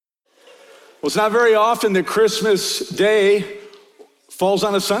Well, it's not very often that Christmas Day falls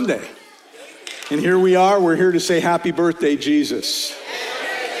on a Sunday. And here we are, we're here to say happy birthday, Jesus.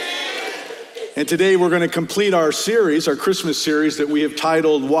 And today we're going to complete our series, our Christmas series that we have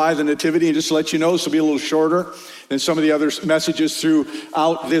titled Why the Nativity. And just to let you know, this will be a little shorter than some of the other messages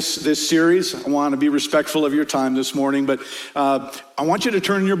throughout this series. I want to be respectful of your time this morning, but I want you to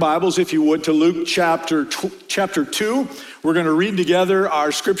turn your Bibles, if you would, to Luke chapter 2. We're going to read together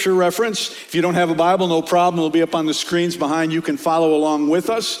our scripture reference. If you don't have a Bible, no problem. It'll be up on the screens behind. You can follow along with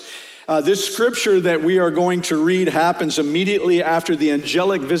us. This scripture that we are going to read happens immediately after the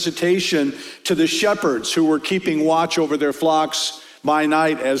angelic visitation to the shepherds who were keeping watch over their flocks by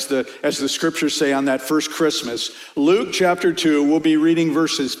night, as the scriptures say, on that first Christmas. Luke chapter 2, we'll be reading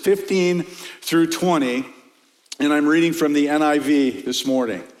verses 15 through 20, and I'm reading from the NIV this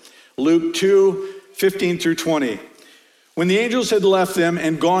morning. Luke 2, 15 through 20. When the angels had left them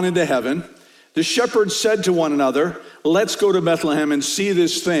and gone into heaven, the shepherds said to one another, "Let's go to Bethlehem and see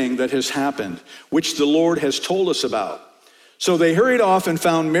this thing that has happened, which the Lord has told us about." So they hurried off and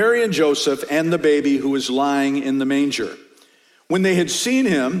found Mary and Joseph and the baby who was lying in the manger. When they had seen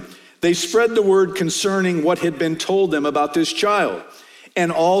him, they spread the word concerning what had been told them about this child.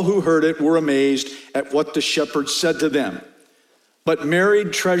 And all who heard it were amazed at what the shepherds said to them. But Mary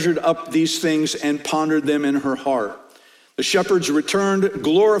treasured up these things and pondered them in her heart. The shepherds returned,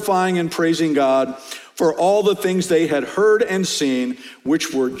 glorifying and praising God for all the things they had heard and seen,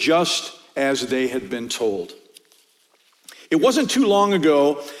 which were just as they had been told. It wasn't too long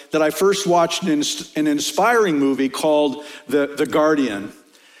ago that I first watched an inspiring movie called The Guardian.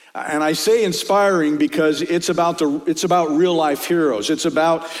 And I say inspiring because it's about real life heroes. It's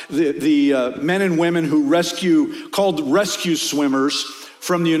about the men and women called rescue swimmers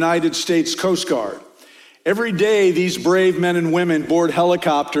from the United States Coast Guard. Every day, these brave men and women board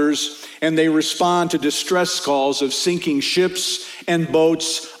helicopters and they respond to distress calls of sinking ships and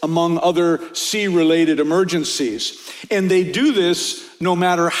boats, among other sea-related emergencies. And they do this no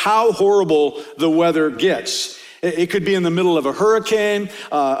matter how horrible the weather gets. It could be in the middle of a hurricane,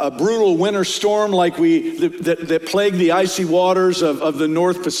 a brutal winter storm like that plagued the icy waters of the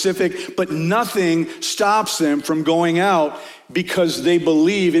North Pacific, but nothing stops them from going out because they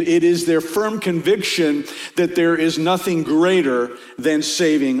believe it is their firm conviction that there is nothing greater than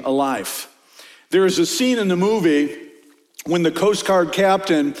saving a life. There is a scene in the movie when the Coast Guard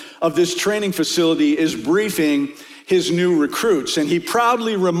captain of this training facility is briefing his new recruits, and he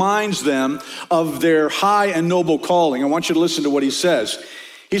proudly reminds them of their high and noble calling. I want you to listen to what he says.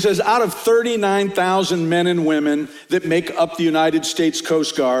 He says, out of 39,000 men and women that make up the United States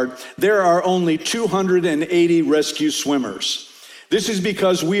Coast Guard, there are only 280 rescue swimmers. This is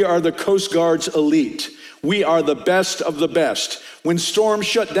because we are the Coast Guard's elite. We are the best of the best. When storms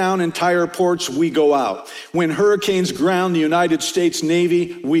shut down entire ports, we go out. When hurricanes ground the United States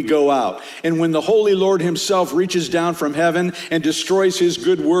Navy, we go out. And when the Holy Lord himself reaches down from heaven and destroys his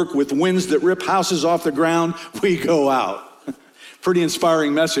good work with winds that rip houses off the ground, we go out. Pretty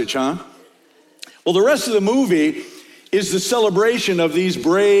inspiring message, huh? Well, the rest of the movie is the celebration of these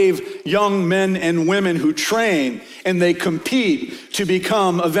brave young men and women who train and they compete to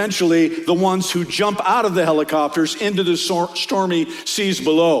become eventually the ones who jump out of the helicopters into the stormy seas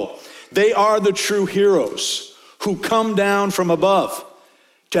below. They are the true heroes who come down from above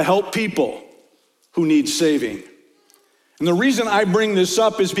to help people who need saving. And the reason I bring this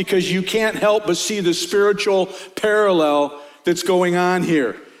up is because you can't help but see the spiritual parallel that's going on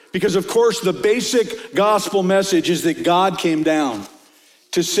here. Because of course the basic gospel message is that God came down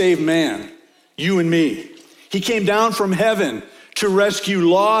to save man, you and me. He came down from heaven to rescue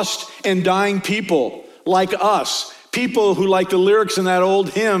lost and dying people like us. People who, like the lyrics in that old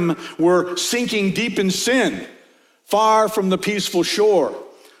hymn, were sinking deep in sin, far from the peaceful shore.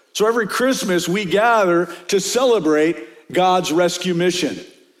 So every Christmas we gather to celebrate God's rescue mission.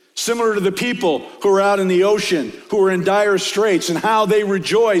 Similar to the people who are out in the ocean, who are in dire straits, and how they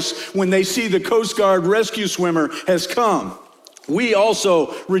rejoice when they see the Coast Guard rescue swimmer has come. We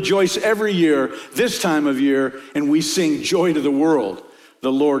also rejoice every year, this time of year, and we sing joy to the world.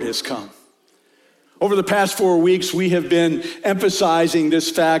 The Lord has come. Over the past 4 weeks, we have been emphasizing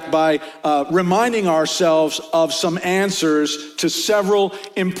this fact by reminding ourselves of some answers to several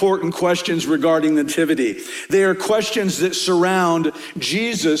important questions regarding nativity. They are questions that surround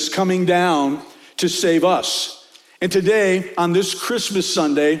Jesus coming down to save us. And today, on this Christmas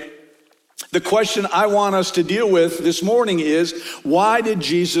Sunday, the question I want us to deal with this morning is, why did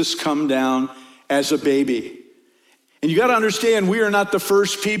Jesus come down as a baby? And you got to understand, we are not the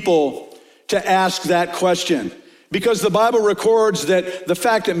first people to ask that question. Because the Bible records that the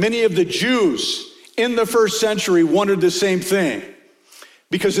fact that many of the Jews in the first century wondered the same thing.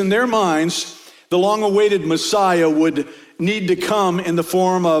 Because in their minds, the long-awaited Messiah would need to come in the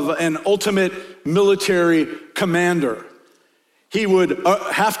form of an ultimate military commander. He would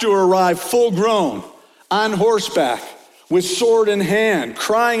have to arrive full-grown, on horseback, with sword in hand,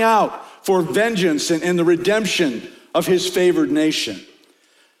 crying out for vengeance and the redemption of his favored nation.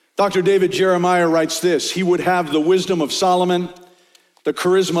 Dr. David Jeremiah writes this: he would have the wisdom of Solomon, the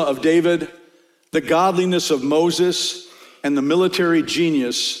charisma of David, the godliness of Moses, and the military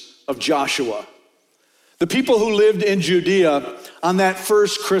genius of Joshua. The people who lived in Judea on that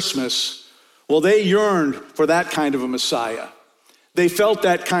first Christmas, well, they yearned for that kind of a Messiah. They felt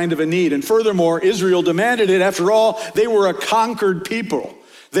that kind of a need. And furthermore, Israel demanded it. After all, they were a conquered people.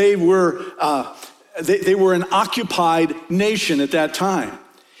 They were an occupied nation at that time.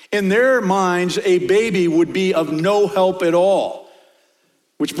 In their minds, a baby would be of no help at all.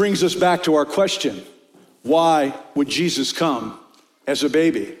 Which brings us back to our question: why would Jesus come as a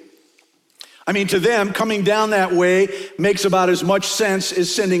baby? I mean, to them, coming down that way makes about as much sense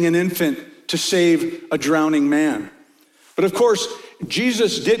as sending an infant to save a drowning man. But of course,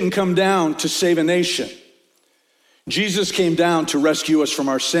 Jesus didn't come down to save a nation. Jesus came down to rescue us from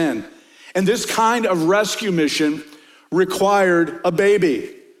our sin. And this kind of rescue mission required a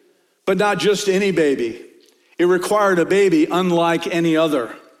baby, but not just any baby. It required a baby unlike any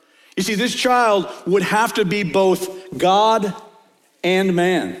other. You see, this child would have to be both God and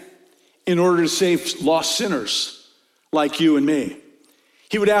man in order to save lost sinners like you and me.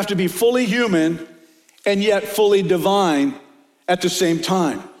 He would have to be fully human and yet fully divine at the same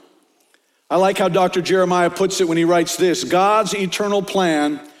time. I like how Dr. Jeremiah puts it when he writes this: God's eternal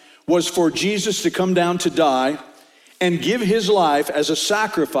plan was for Jesus to come down to die and give his life as a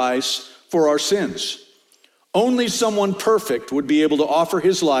sacrifice for our sins. Only someone perfect would be able to offer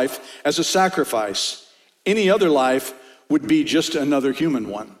his life as a sacrifice. Any other life would be just another human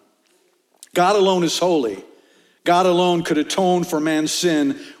one. God alone is holy. God alone could atone for man's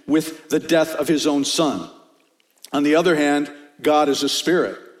sin with the death of his own son. On the other hand, God is a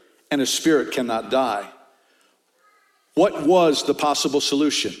spirit, and a spirit cannot die. What was the possible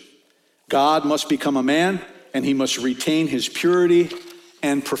solution? God must become a man, and he must retain his purity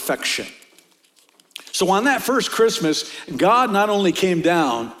and perfection. So on that first Christmas, God not only came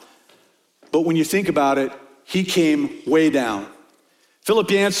down, but when you think about it, he came way down.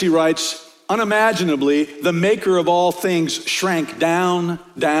 Philip Yancey writes, unimaginably, the maker of all things shrank down,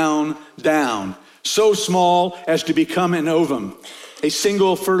 down, down, so small as to become an ovum, a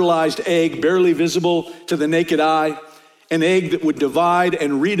single fertilized egg barely visible to the naked eye, an egg that would divide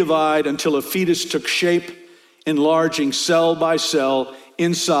and redivide until a fetus took shape, enlarging cell by cell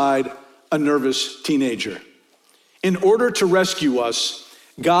inside a nervous teenager. In order to rescue us,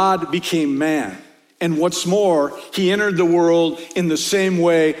 God became man. And what's more, he entered the world in the same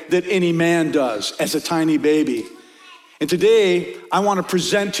way that any man does, as a tiny baby. And today, I want to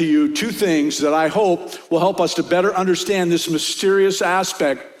present to you two things that I hope will help us to better understand this mysterious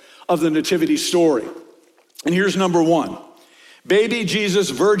aspect of the nativity story. And here's number one. Baby Jesus'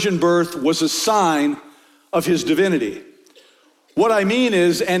 virgin birth was a sign of his divinity. What I mean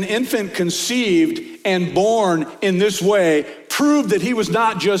is, an infant conceived and born in this way proved that he was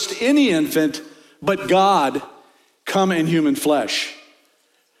not just any infant, but God come in human flesh.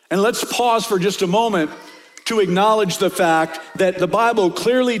 And let's pause for just a moment to acknowledge the fact that the Bible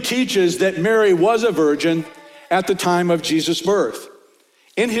clearly teaches that Mary was a virgin at the time of Jesus' birth.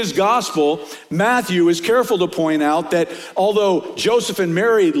 In his gospel, Matthew is careful to point out that although Joseph and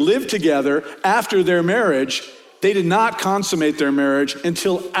Mary lived together after their marriage, they did not consummate their marriage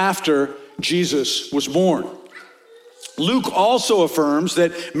until after Jesus was born. Luke also affirms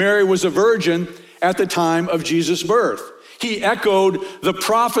that Mary was a virgin at the time of Jesus' birth. He echoed the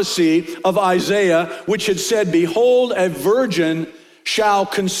prophecy of Isaiah, which had said, "Behold, a virgin shall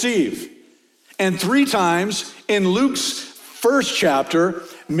conceive." And 3 times in Luke's first chapter,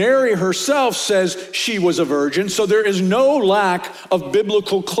 Mary herself says she was a virgin, so there is no lack of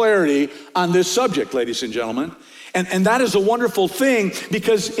biblical clarity on this subject, ladies and gentlemen. And that is a wonderful thing,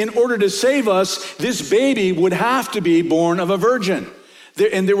 because in order to save us, this baby would have to be born of a virgin.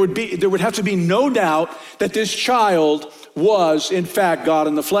 There would have to be no doubt that this child was, in fact, God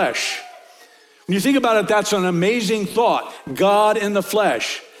in the flesh. When you think about it, that's an amazing thought. God in the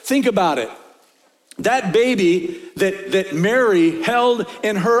flesh. Think about it. That baby that Mary held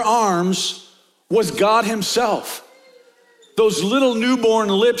in her arms was God himself. Those little newborn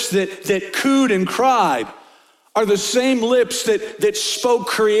lips that cooed and cried are the same lips that spoke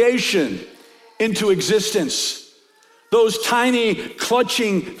creation into existence. Those tiny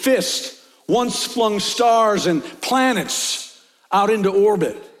clutching fists once flung stars and planets out into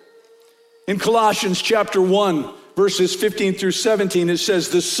orbit. In Colossians chapter 1, verses 15 through 17, it says,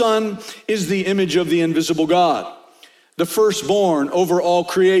 "The Son is the image of the invisible God, the firstborn over all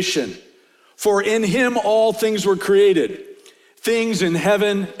creation. For in him all things were created, things in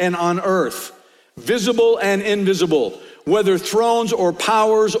heaven and on earth, visible and invisible, whether thrones or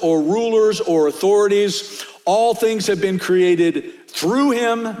powers or rulers or authorities, all things have been created through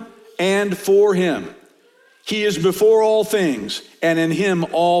him and for him. He is before all things, and in him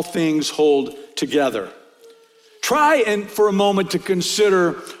all things hold together." Try and for a moment to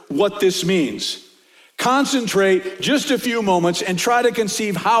consider what this means. Concentrate just a few moments and try to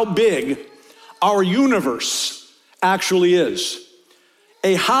conceive how big our universe actually is.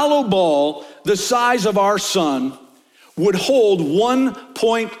 A hollow ball the size of our sun would hold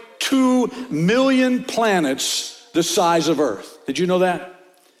 1.2 million planets the size of Earth. Did you know that?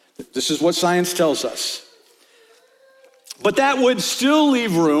 This is what science tells us. But that would still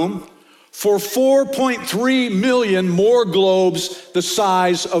leave room for 4.3 million more globes the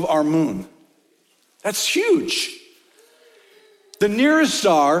size of our moon. That's huge. The nearest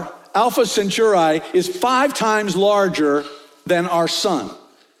star, Alpha Centauri, is 5 times larger than our sun.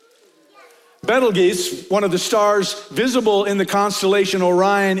 Betelgeuse, one of the stars visible in the constellation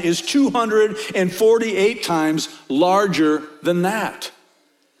Orion, is 248 times larger than that.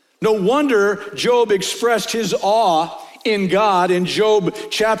 No wonder Job expressed his awe in God in Job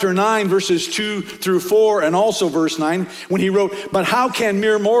chapter 9, verses 2 through 4, and also verse 9, when he wrote, "But how can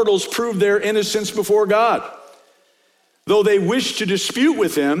mere mortals prove their innocence before God? Though they wished to dispute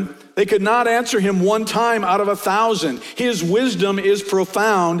with him, they could not answer him one time out of 1,000. His wisdom is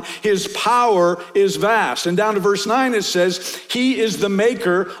profound, his power is vast." And down to verse 9 it says, "He is the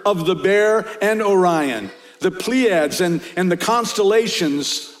maker of the Bear and Orion, the Pleiades and the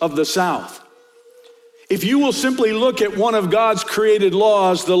constellations of the south." If you will simply look at one of God's created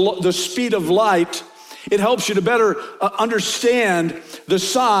laws, the speed of light, it helps you to better understand the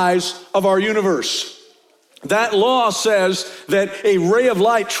size of our universe. That law says that a ray of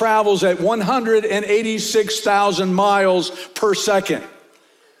light travels at 186,000 miles per second.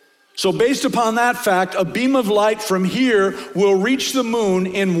 So based upon that fact, a beam of light from here will reach the moon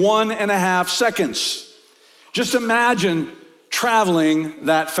in 1.5 seconds. Just imagine traveling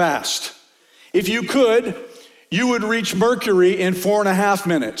that fast. If you could, you would reach Mercury in 4.5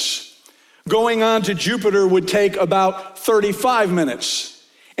 minutes. Going on to Jupiter would take about 35 minutes.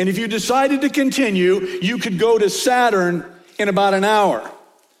 And if you decided to continue, you could go to Saturn in about an hour.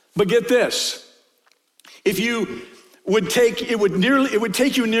 But get this, it would take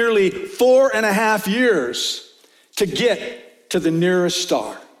you nearly 4.5 years to get to the nearest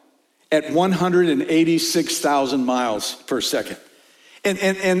star at 186,000 miles per second.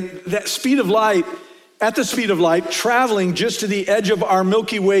 And that speed of light, at the speed of light, traveling just to the edge of our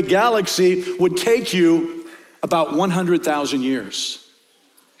Milky Way galaxy would take you about 100,000 years.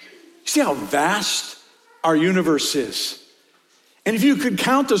 See how vast our universe is. And if you could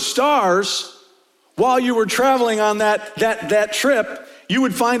count the stars while you were traveling on that trip, you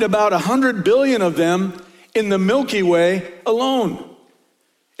would find about 100 billion of them in the Milky Way alone.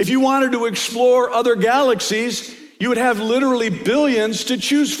 If you wanted to explore other galaxies, you would have literally billions to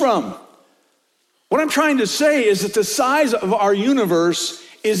choose from. What I'm trying to say is that the size of our universe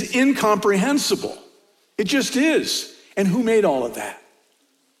is incomprehensible. It just is. And who made all of that?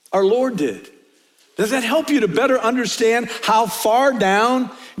 Our Lord did. Does that help you to better understand how far down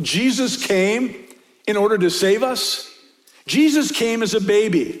Jesus came in order to save us? Jesus came as a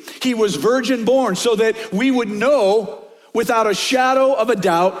baby. He was virgin born so that we would know without a shadow of a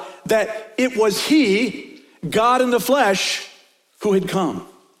doubt that it was he, God in the flesh, who had come.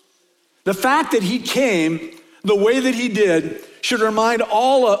 The fact that he came the way that he did should remind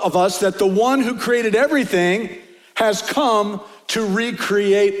all of us that the one who created everything has come to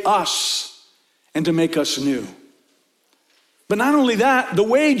recreate us and to make us new. But not only that, the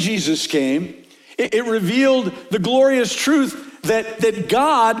way Jesus came, it revealed the glorious truth that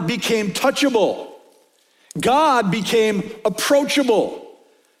God became touchable. God became approachable,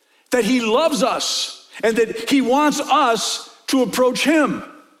 that he loves us and that he wants us to approach him.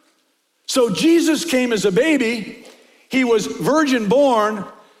 So Jesus came as a baby. He was virgin born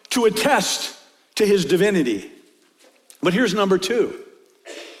to attest to his divinity. But here's number 2.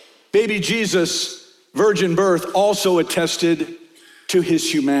 Baby Jesus, virgin birth, also attested to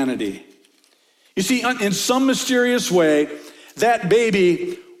his humanity. You see, in some mysterious way, that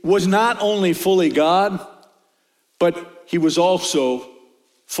baby was not only fully God, but he was also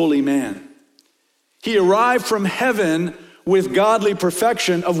fully man. He arrived from heaven with godly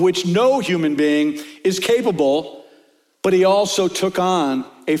perfection of which no human being is capable, but he also took on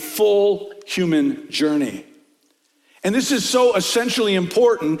a full human journey. And this is so essentially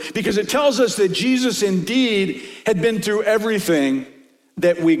important because it tells us that Jesus indeed had been through everything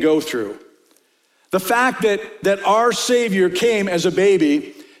that we go through. The fact that our Savior came as a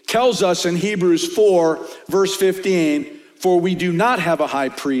baby tells us in Hebrews 4, verse 15, for we do not have a high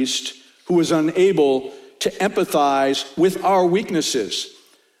priest who is unable to empathize with our weaknesses,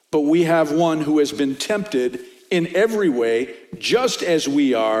 but we have one who has been tempted in every way, just as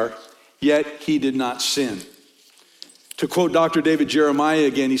we are, yet he did not sin. To quote Dr. David Jeremiah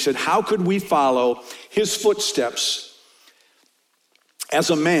again, he said, how could we follow his footsteps as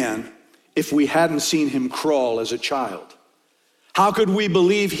a man if we hadn't seen him crawl as a child? How could we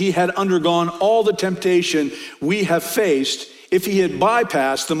believe he had undergone all the temptation we have faced if he had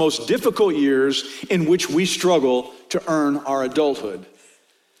bypassed the most difficult years in which we struggle to earn our adulthood?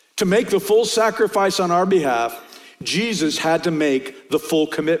 To make the full sacrifice on our behalf, Jesus had to make the full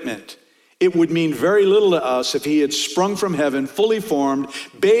commitment. It would mean very little to us if he had sprung from heaven, fully formed,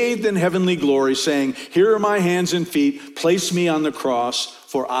 bathed in heavenly glory, saying, here are my hands and feet, place me on the cross,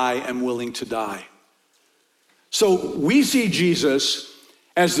 for I am willing to die. So we see Jesus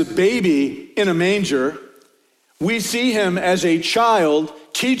as the baby in a manger. We see him as a child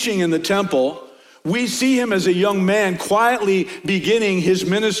teaching in the temple. We see him as a young man quietly beginning his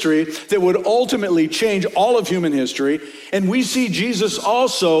ministry that would ultimately change all of human history. And we see Jesus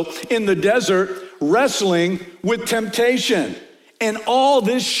also in the desert wrestling with temptation. And all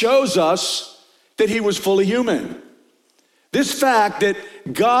this shows us that he was fully human. This fact that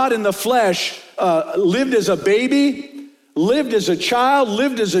God in the flesh lived as a baby, lived as a child,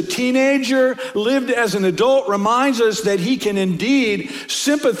 lived as a teenager, lived as an adult reminds us that he can indeed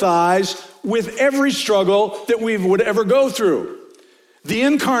sympathize with every struggle that we would ever go through. The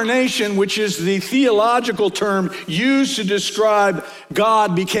incarnation, which is the theological term used to describe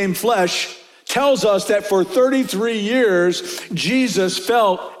God became flesh, tells us that for 33 years, Jesus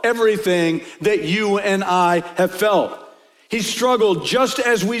felt everything that you and I have felt. He struggled just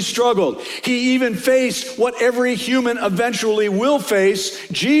as we struggled. He even faced what every human eventually will face.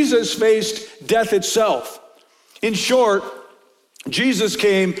 Jesus faced death itself. In short, Jesus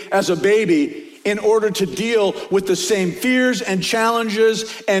came as a baby in order to deal with the same fears and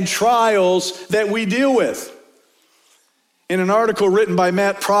challenges and trials that we deal with. In an article written by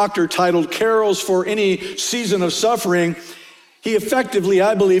Matt Proctor titled Carols for Any Season of Suffering, he effectively,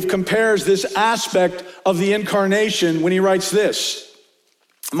 I believe, compares this aspect of the incarnation when he writes this.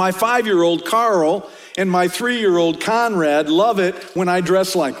 My 5-year-old Carl and my 3-year-old Conrad love it when I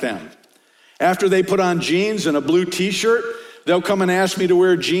dress like them. After they put on jeans and a blue t-shirt, they'll come and ask me to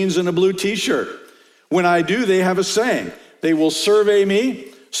wear jeans and a blue t-shirt. When I do, they have a saying. They will survey me,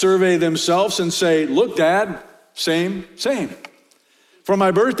 survey themselves, and say, look, Dad, same. For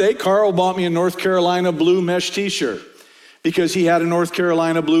my birthday, Carl bought me a North Carolina blue mesh t-shirt because he had a North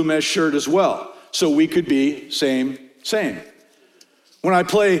Carolina blue mesh shirt as well. So we could be same. When I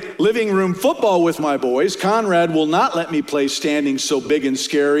play living room football with my boys, Conrad will not let me play standing so big and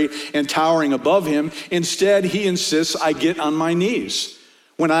scary and towering above him. Instead, he insists I get on my knees.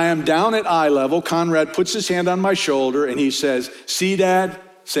 When I am down at eye level, Conrad puts his hand on my shoulder and he says, see, Dad,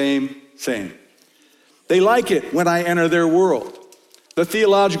 same. They like it when I enter their world. The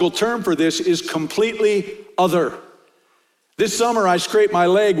theological term for this is completely other. This summer, I scraped my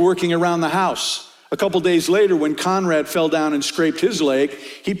leg working around the house. A couple days later, when Conrad fell down and scraped his leg,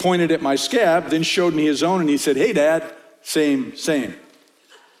 he pointed at my scab, then showed me his own, and he said, hey, Dad, same.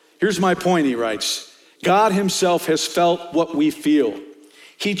 Here's my point, he writes. God himself has felt what we feel.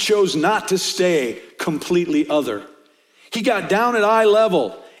 He chose not to stay completely other. He got down at eye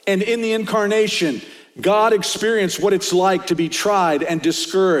level, and in the incarnation, God experienced what it's like to be tried and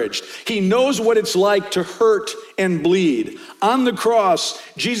discouraged. He knows what it's like to hurt and bleed. On the cross,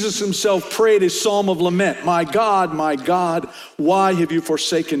 Jesus himself prayed a psalm of lament. My God, why have you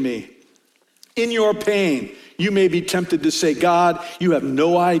forsaken me? In your pain, you may be tempted to say, God, you have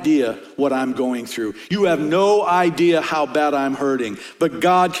no idea what I'm going through. You have no idea how bad I'm hurting. But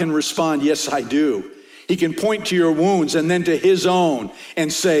God can respond, yes, I do. He can point to your wounds and then to his own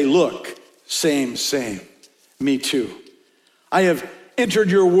and say, look, same, me too. I have entered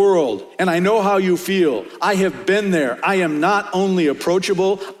your world and I know how you feel. I have been there. I am not only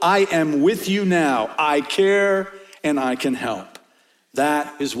approachable, I am with you now. I care and I can help.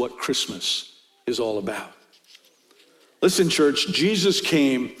 That is what Christmas is all about. Listen, church, Jesus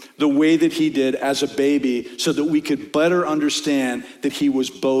came the way that he did as a baby so that we could better understand that he was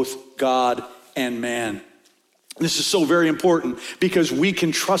both God and man. This is so very important because we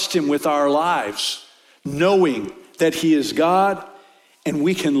can trust him with our lives, knowing that he is God, and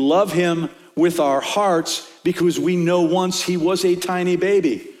we can love him with our hearts because we know once he was a tiny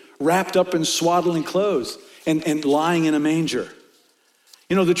baby, wrapped up in swaddling clothes and lying in a manger.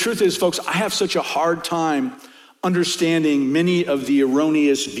 You know, the truth is, folks, I have such a hard time understanding many of the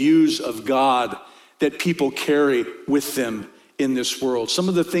erroneous views of God that people carry with them in this world. Some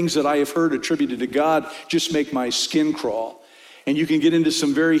of the things that I have heard attributed to God just make my skin crawl. And you can get into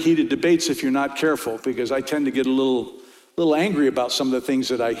some very heated debates if you're not careful, because I tend to get a little angry about some of the things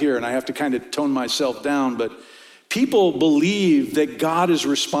that I hear, and I have to kind of tone myself down. But people believe that God is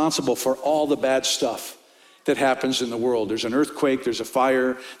responsible for all the bad stuff that happens in the world. There's an earthquake, there's a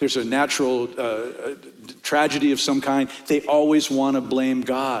fire, there's a natural tragedy of some kind. They always want to blame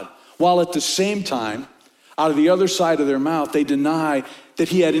God, while at the same time, out of the other side of their mouth, they deny that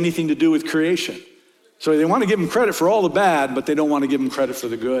he had anything to do with creation. So they want to give him credit for all the bad, but they don't want to give him credit for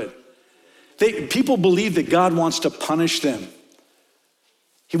the good. People believe that God wants to punish them.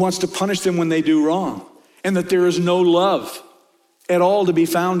 He wants to punish them when they do wrong, and that there is no love at all to be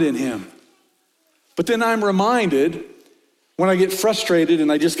found in him. But then I'm reminded when I get frustrated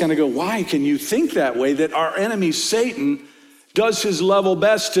and I just kind of go, why can you think that way? That our enemy Satan does his level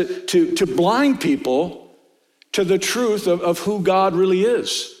best to blind people to the truth of who God really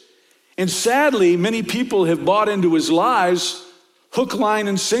is. And sadly, many people have bought into his lies, hook, line,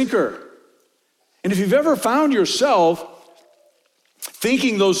 and sinker. And if you've ever found yourself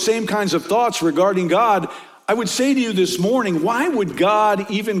thinking those same kinds of thoughts regarding God, I would say to you this morning, why would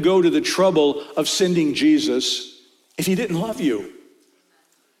God even go to the trouble of sending Jesus if he didn't love you?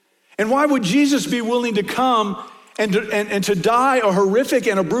 And why would Jesus be willing to come and to die a horrific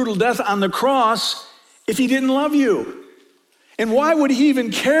and a brutal death on the cross if he didn't love you? And why would he even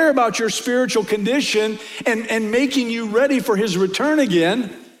care about your spiritual condition and making you ready for his return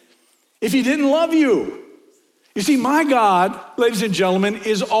again if he didn't love you? You see, my God, ladies and gentlemen,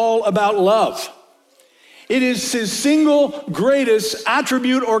 is all about love. It is his single greatest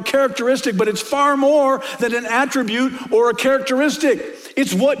attribute or characteristic, but it's far more than an attribute or a characteristic.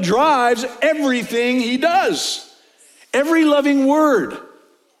 It's what drives everything he does. Every loving word,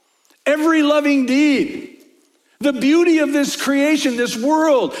 every loving deed, the beauty of this creation, this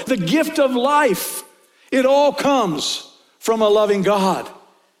world, the gift of life, it all comes from a loving God.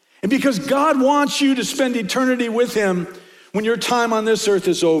 And because God wants you to spend eternity with him when your time on this earth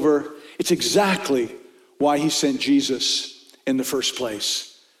is over, it's exactly why he sent Jesus in the first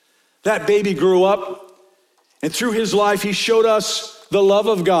place. That baby grew up, and through his life, he showed us the love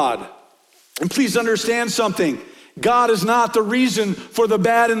of God. And please understand something. God is not the reason for the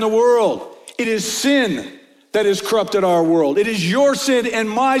bad in the world. It is sin that has corrupted our world. It is your sin and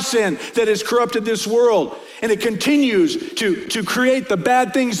my sin that has corrupted this world. And it continues to create the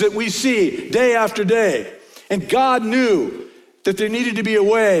bad things that we see day after day. And God knew that there needed to be a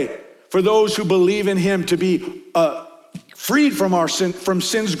way for those who believe in him to be freed from our sin, from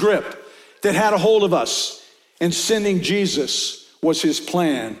sin's grip that had a hold of us. And sending Jesus was his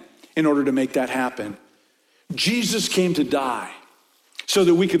plan in order to make that happen. Jesus came to die so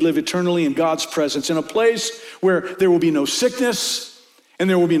that we could live eternally in God's presence in a place where there will be no sickness, and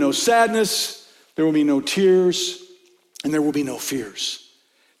there will be no sadness, there will be no tears, and there will be no fears.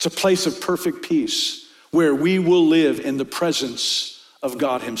 It's a place of perfect peace where we will live in the presence of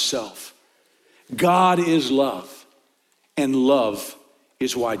God himself. God is love, and love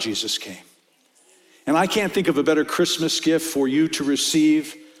is why Jesus came. And I can't think of a better Christmas gift for you to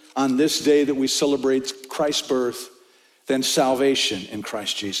receive on this day that we celebrate Christ's birth than salvation in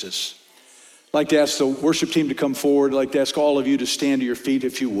Christ Jesus. I'd like to ask the worship team to come forward. I'd like to ask all of you to stand to your feet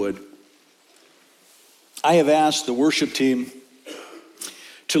if you would. I have asked the worship team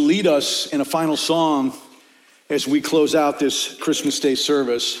to lead us in a final song as we close out this Christmas Day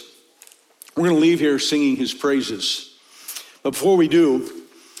service. We're going to leave here singing his praises. But before we do,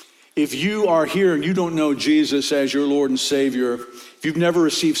 if you are here and you don't know Jesus as your Lord and Savior, if you've never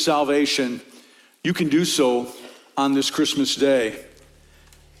received salvation, you can do so on this Christmas day.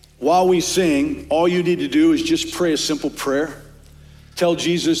 While we sing, all you need to do is just pray a simple prayer. Tell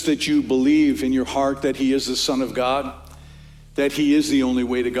Jesus that you believe in your heart that he is the Son of God, that he is the only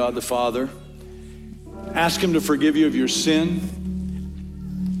way to God the Father. Ask him to forgive you of your sin.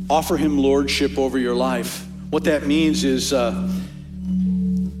 Offer him lordship over your life. What that means is to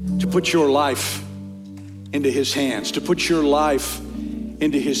put your life into his hands, to put your life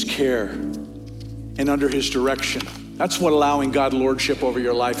into his care and under his direction. That's what allowing God lordship over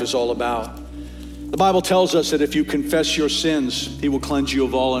your life is all about. The Bible tells us that if you confess your sins, he will cleanse you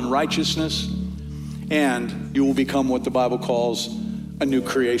of all unrighteousness. and you will become what the Bible calls a new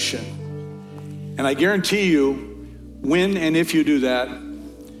creation. And I guarantee you, when and if you do that,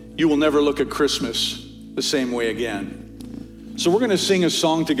 you will never look at Christmas the same way again. So we're going to sing a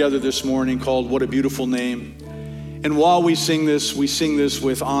song together this morning called What a Beautiful Name. And while we sing this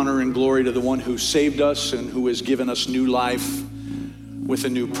with honor and glory to the one who saved us and who has given us new life with a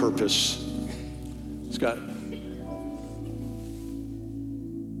new purpose. Scott.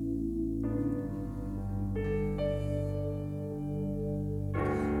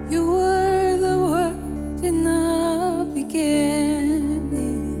 You were the Word in the beginning,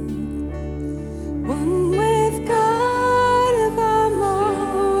 one with God of our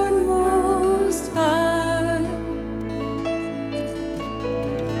Lord Most High.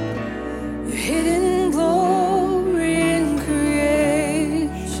 Your hidden glory in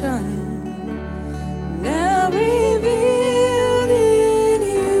creation, now revealed in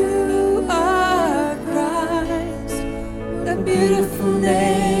you are Christ. What a beautiful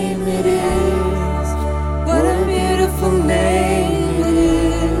name. What a beautiful name it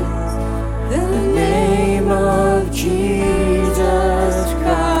is, the name of Jesus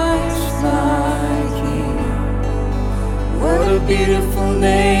Christ, my King. What a beautiful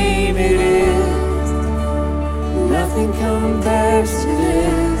name it is, nothing compares to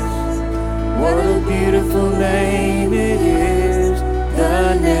this. What a beautiful name it is,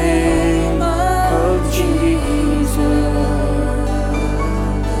 the name of Jesus.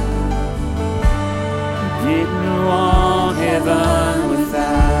 Didn't want heaven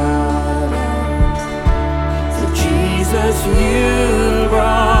without us, so Jesus, you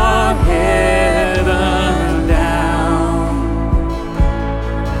brought heaven down.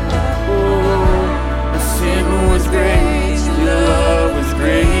 Oh, my sin was great, your love was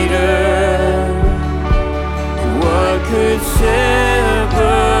greater. What could separate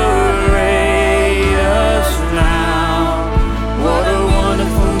us now? What a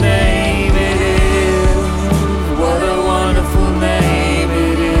wonderful name it is. What a wonderful name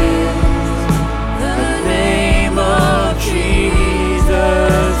it is, the name of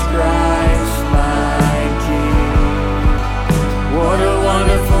Jesus Christ, my King. What a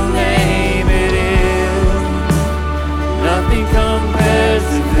wonderful name it is, nothing compares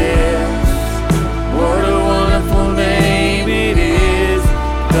to this. What a wonderful name it is,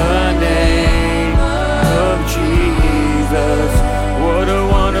 the name of Jesus. What a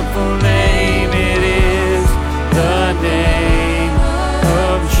wonderful name it is, the name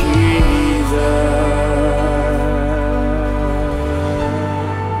of Jesus.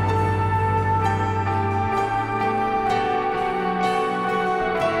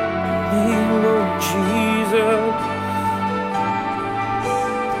 Name of Jesus.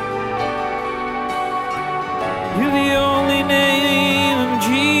 You're the only name of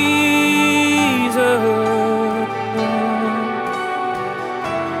Jesus.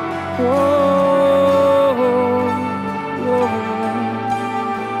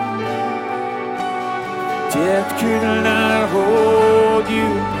 Death could not hold you,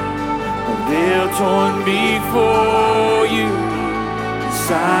 a veil torn before you,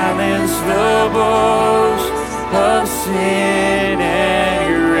 silence the boast of sin and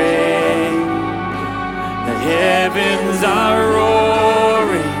grave. The heavens are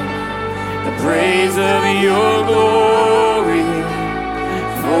roaring, the praise of your glory,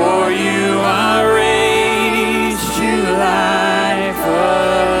 for you are raised to life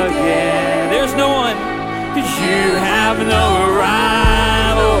again. There's no one. You have no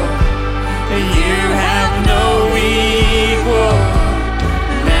rival, you have no equal,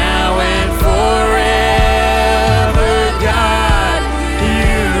 now and forever, God,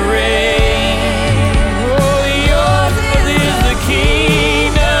 you reign. Oh, yours is the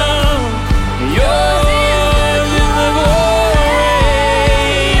kingdom, yours is the glory.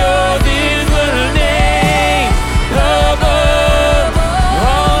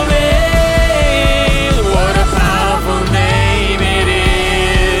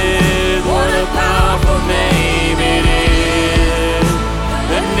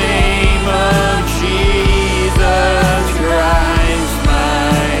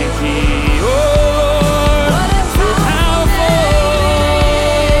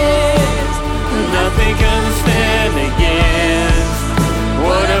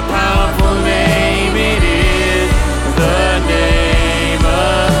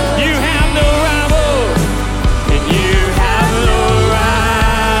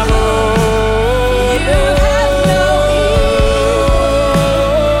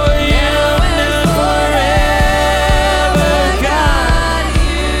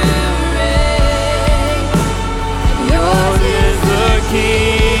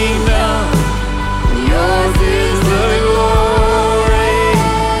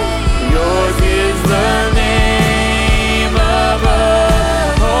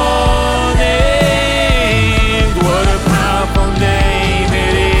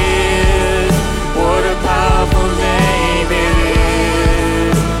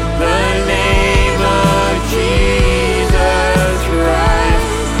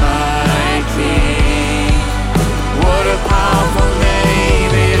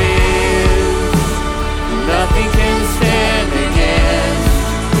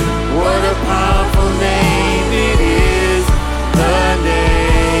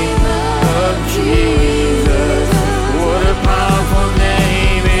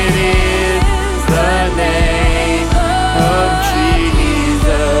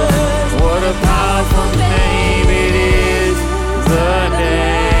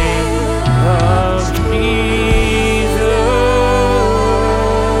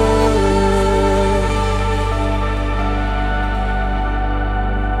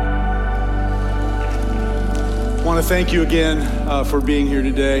 want to thank you again for being here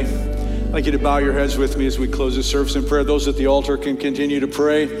today. I'd like you to bow your heads with me as we close this service in prayer. Those at the altar can continue to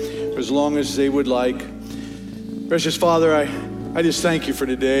pray for as long as they would like. Precious Father, I just thank you for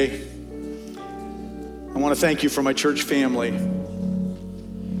today. I want to thank you for my church family,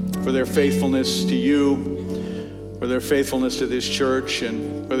 for their faithfulness to you, for their faithfulness to this church,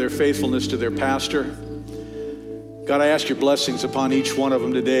 and for their faithfulness to their pastor. God, I ask your blessings upon each one of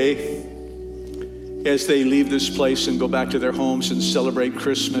them today as they leave this place and go back to their homes and celebrate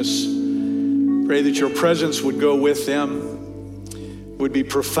Christmas. Pray that your presence would go with them, would be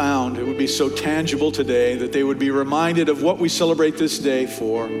profound. It would be so tangible today that they would be reminded of what we celebrate this day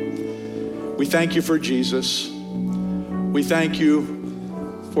for. We thank you for Jesus. We thank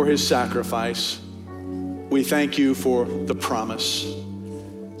you for his sacrifice. We thank you for the promise.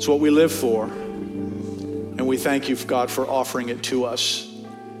 It's what we live for. And we thank you, God, for offering it to us.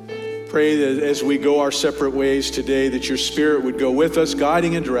 Pray that as we go our separate ways today, that your Spirit would go with us,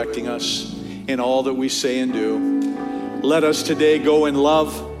 guiding and directing us in all that we say and do. Let us today go in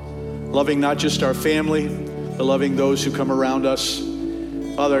love, loving not just our family, but loving those who come around us.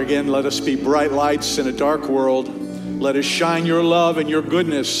 Father, again, let us be bright lights in a dark world. Let us shine your love and your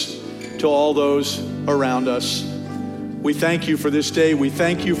goodness to all those around us. We thank you for this day. We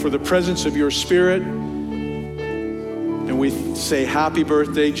thank you for the presence of your Spirit. And we say, happy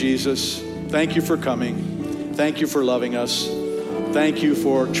birthday, Jesus. Thank you for coming. Thank you for loving us. Thank you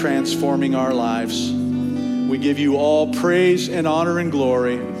for transforming our lives. We give you all praise and honor and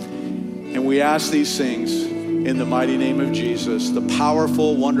glory. And we ask these things in the mighty name of Jesus, the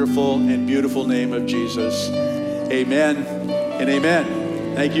powerful, wonderful, and beautiful name of Jesus. Amen and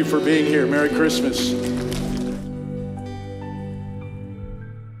amen. Thank you for being here. Merry Christmas.